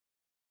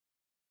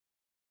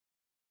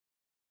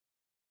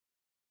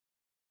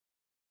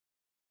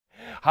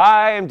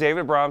Hi, I'm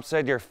David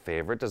Bromstad, your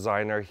favorite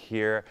designer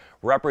here,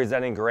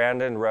 representing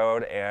Grandin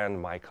Road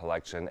and my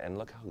collection. And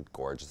look how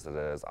gorgeous it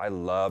is. I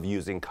love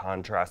using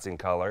contrasting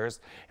colors,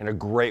 and a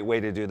great way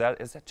to do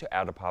that is to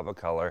add a pop of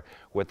color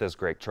with this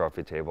great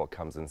trophy table. It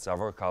comes in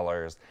several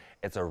colors.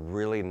 It's a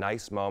really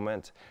nice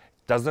moment.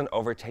 Doesn't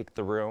overtake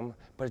the room,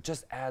 but it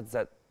just adds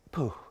that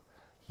poof.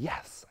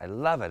 Yes, I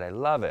love it, I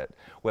love it.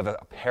 We have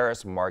a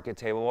Paris market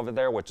table over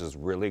there, which is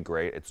really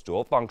great. It's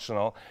dual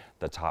functional.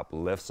 The top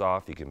lifts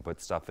off, you can put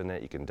stuff in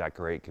it, you can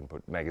decorate, you can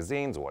put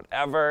magazines,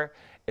 whatever.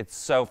 It's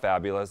so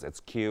fabulous, it's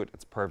cute,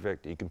 it's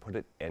perfect. You can put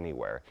it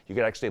anywhere. You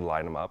could actually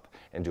line them up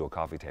and do a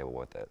coffee table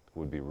with it. It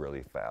would be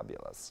really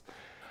fabulous.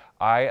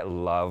 I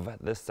love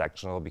this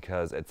sectional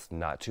because it's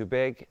not too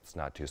big, it's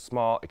not too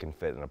small, it can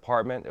fit in an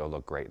apartment, it'll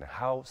look great in a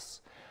house.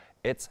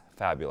 It's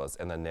fabulous.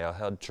 And the nail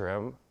head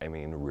trim, I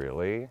mean,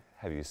 really?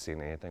 Have you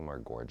seen anything more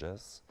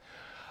gorgeous?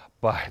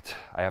 But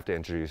I have to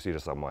introduce you to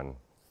someone.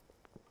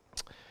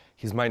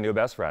 He's my new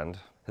best friend.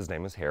 His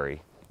name is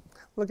Harry.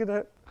 Look at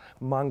that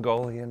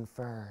Mongolian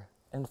fur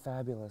and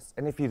fabulous.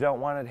 And if you don't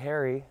want it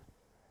hairy,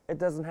 it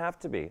doesn't have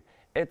to be.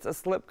 It's a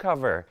slip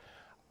cover.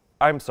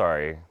 I'm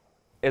sorry.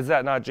 Is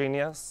that not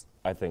genius?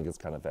 I think it's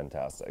kind of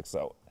fantastic.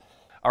 So,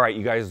 all right,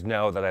 you guys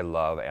know that I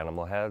love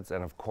animal heads,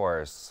 and of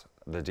course,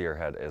 the deer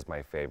head is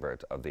my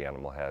favorite of the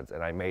animal heads,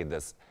 and I made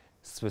this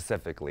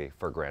specifically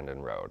for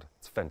Grandin Road.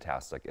 It's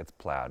fantastic, it's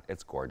plaid,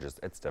 it's gorgeous,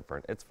 it's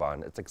different, it's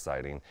fun, it's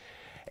exciting.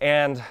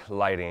 And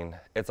lighting,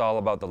 it's all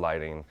about the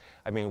lighting.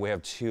 I mean, we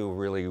have two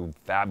really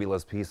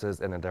fabulous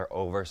pieces, and they're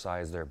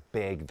oversized, they're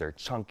big, they're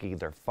chunky,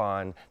 they're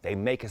fun, they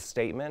make a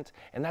statement,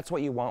 and that's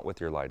what you want with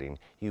your lighting.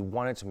 You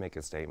want it to make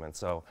a statement,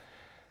 so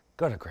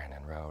go to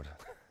Grandin Road.